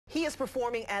He is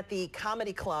performing at the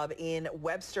Comedy Club in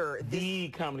Webster. The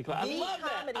Comedy Club. I love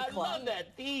that. I love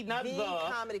that. The, not the.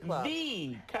 Comedy Club.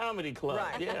 The Comedy Club.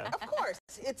 Right. Yeah. Of course.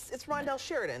 It's Rondell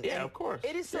Sheridan. Yeah, of course.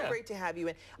 It is so great to have you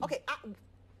in. Okay,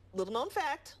 little known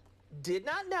fact, did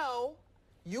not know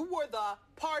you were the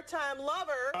part-time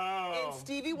lover in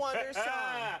Stevie Wonder's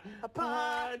song. A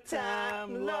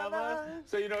part-time lover.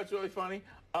 So you know what's really funny?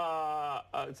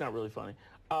 It's not really funny.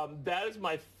 That is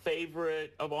my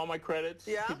favorite of all my credits.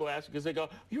 Yeah. People ask because they go,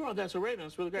 "You were on That's So Raven.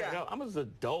 It's really great." I go, "I'm an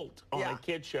adult on a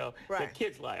kid show that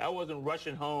kids like. I wasn't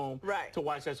rushing home to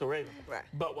watch That's So Raven." Right.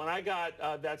 But when I got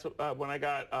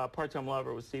Part-Time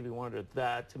Lover with Stevie Wonder,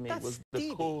 that to me was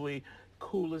the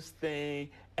coolest thing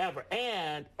ever.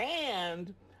 And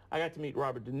I got to meet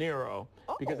Robert De Niro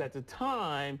because at the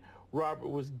time Robert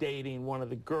was dating one of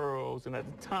the girls, and at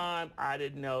the time I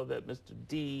didn't know that Mr.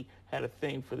 D had a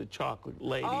thing for the chocolate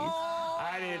ladies.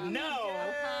 I didn't know.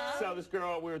 So this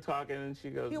girl, we were talking, and she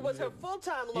goes, he was her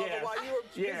full-time lover while you were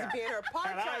busy being her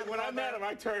part-time lover. When I met him,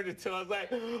 I turned it to, I was like,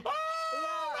 oh,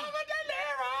 Robert De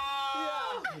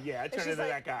Niro! Yeah, I turned into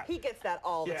that guy. He gets that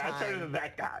all the time. Yeah, I turned into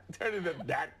that guy. Turned into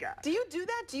that guy. Do you do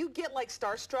that? Do you get like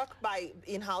starstruck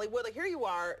in Hollywood? Like here you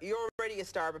are, you're already a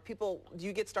star, but do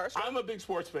you get starstruck? I'm a big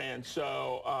sports fan,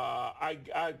 so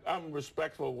I'm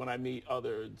respectful when I meet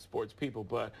other sports people,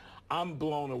 but I'm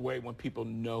blown away when people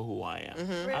know who I am.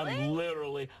 Really? I'm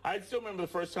literally, I still remember the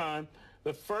first time,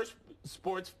 the first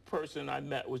sports person I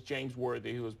met was James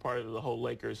Worthy, who was part of the whole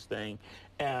Lakers thing.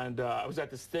 And I was at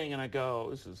this thing, and I go,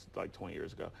 this is like 20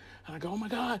 years ago, and I go, oh my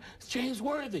God, it's James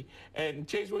Worthy. And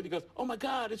James Worthy goes, oh my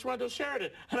God, it's Rondell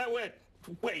Sheridan. And I went,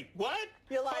 wait, what?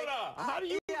 You're like, hold on, how do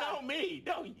you know me?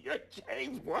 No, you're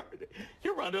James Worthy.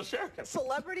 You're Rondell Sheridan.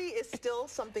 Celebrity is still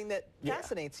something that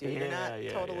fascinates you. You're not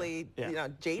totally you know,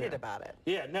 jaded about it.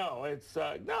 Yeah, no, it's,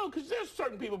 no, because there's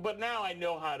certain people, but now I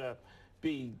know how to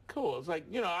be cool. It's like,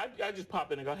 you know, I just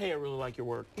pop in and go, hey, I really like your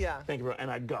work. Yeah. Thank you,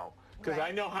 and I'd go. Because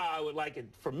I know how I would like it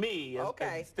for me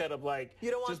instead of like you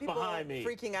don't want just behind me.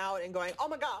 Freaking out and going, oh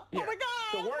my God, oh my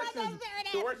God.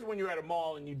 The worst is when you're at a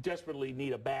mall and you desperately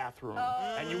need a bathroom.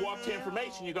 And you walk to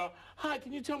information, you go, hi,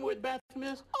 can you tell me where the bathroom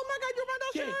is? Oh my God, you're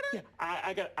Rondell Sheridan?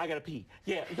 Yeah, I gotta pee.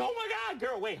 Yeah. Oh my God,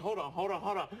 girl, wait, hold on.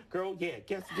 Girl,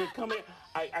 come here.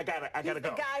 I gotta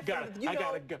go. I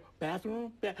gotta go.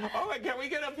 Bathroom? Yeah. Oh my God, we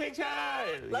get a picture.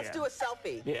 Let's do a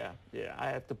selfie. Yeah. I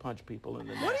have to punch people in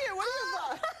the neck. What are your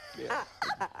thoughts?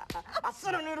 I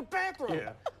sit in the bathroom.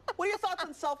 Yeah. What are your thoughts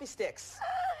on selfie sticks?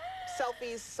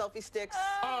 Selfie sticks.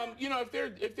 You know,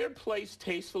 if they're placed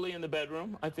tastefully in the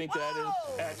bedroom, I think that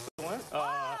is excellent.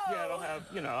 Yeah, I don't have,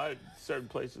 you know, certain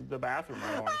places, the bathroom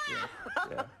I don't want to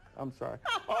see. Yeah. I'm sorry.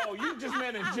 Oh, you just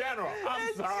meant in general.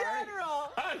 I'm sorry.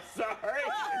 I'm sorry.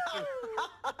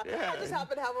 I just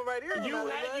happen to have them right here.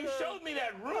 You showed me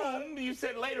that room. You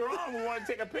said later on we want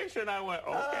to take a picture, and I went,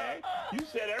 okay. You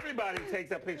said everybody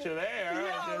takes a picture there.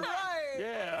 Yeah, right.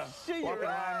 Yeah. Walking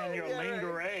around in your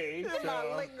lingerie.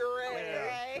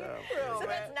 So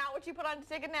that's not what you put on to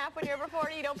take a nap when you're over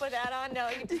 40? You don't put that on? No,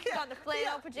 you just put on the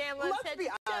flannel pajamas. Let's be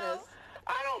honest.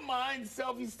 I don't mind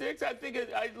selfie sticks. I think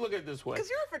I look at it this way. Because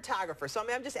you're a photographer, so I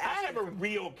mean, I'm just asking. I have a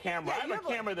real camera. I have a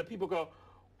camera that people go,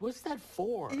 what's that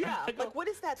for? Yeah, go, like what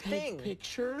is that thing?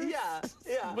 Pictures? Yeah.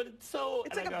 But it's so...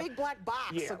 It's like a big black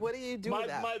box. Yeah. Like what do you do with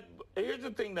that? Here's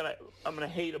the thing that I'm going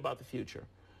to hate about the future,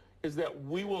 is that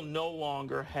we will no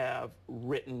longer have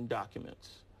written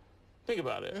documents. Think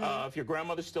about it. If your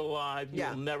grandmother's still alive, you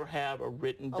will never have a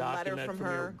written document from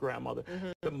your grandmother.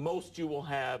 The most you will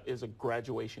have is a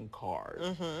graduation card.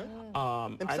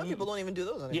 And some people don't even do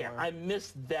those anymore. Yeah, I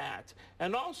miss that.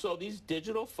 And also, these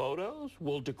digital photos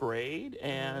will degrade,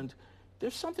 and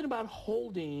there's something about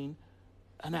holding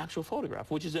an actual photograph,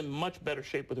 which is in much better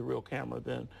shape with a real camera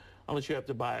than unless you have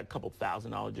to buy a couple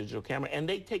 $1,000 digital camera. And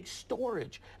they take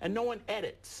storage, and no one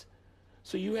edits.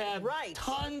 So you have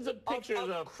tons of pictures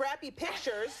of crappy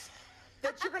pictures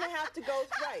that you're going to have to go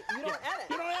through. You don't edit.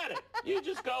 You don't edit. You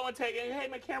just go and take it. Hey,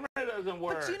 my camera doesn't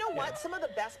work. But you know what? Some of the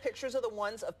best pictures are the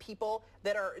ones of people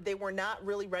that they were not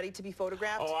really ready to be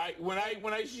photographed. Oh, when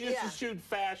I used to shoot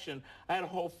fashion, I had a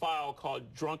whole file called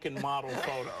drunken model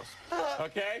photos.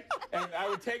 Okay? And I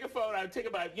would take a photo. I would take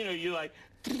about, you know, you like...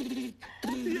 and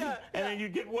then you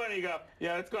get one and you go,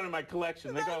 yeah, it's going to my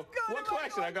collection. They go, what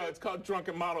collection? I go, it's called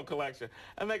Drunken Model Collection.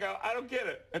 And they go, I don't get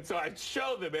it. And so I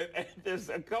show them it, and there's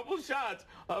a couple shots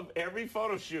of every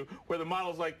photo shoot where the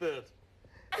model's like this.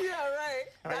 Yeah, right.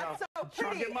 Not so pretty.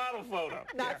 Drunken model photo.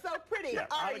 Not so pretty. Yeah.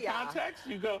 Out of context,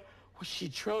 you go, well, she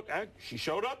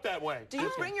showed up that way. Do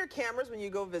you bring your cameras when you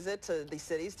go visit to these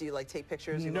cities? Do you like take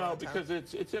pictures? No, because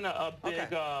it's in a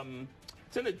big...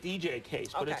 It's in a DJ case,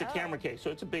 but it's a camera case,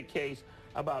 so it's a big case.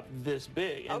 about this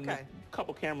big. And Okay. a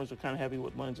couple cameras are kind of heavy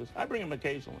with lenses. I bring them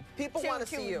occasionally. People want to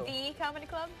see you. The Comedy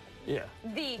Club? Yeah.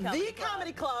 The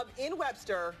Comedy Club in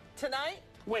Webster tonight,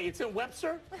 Wait, it's in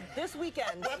Webster? this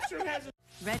weekend. Webster has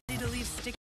Ready to leave stick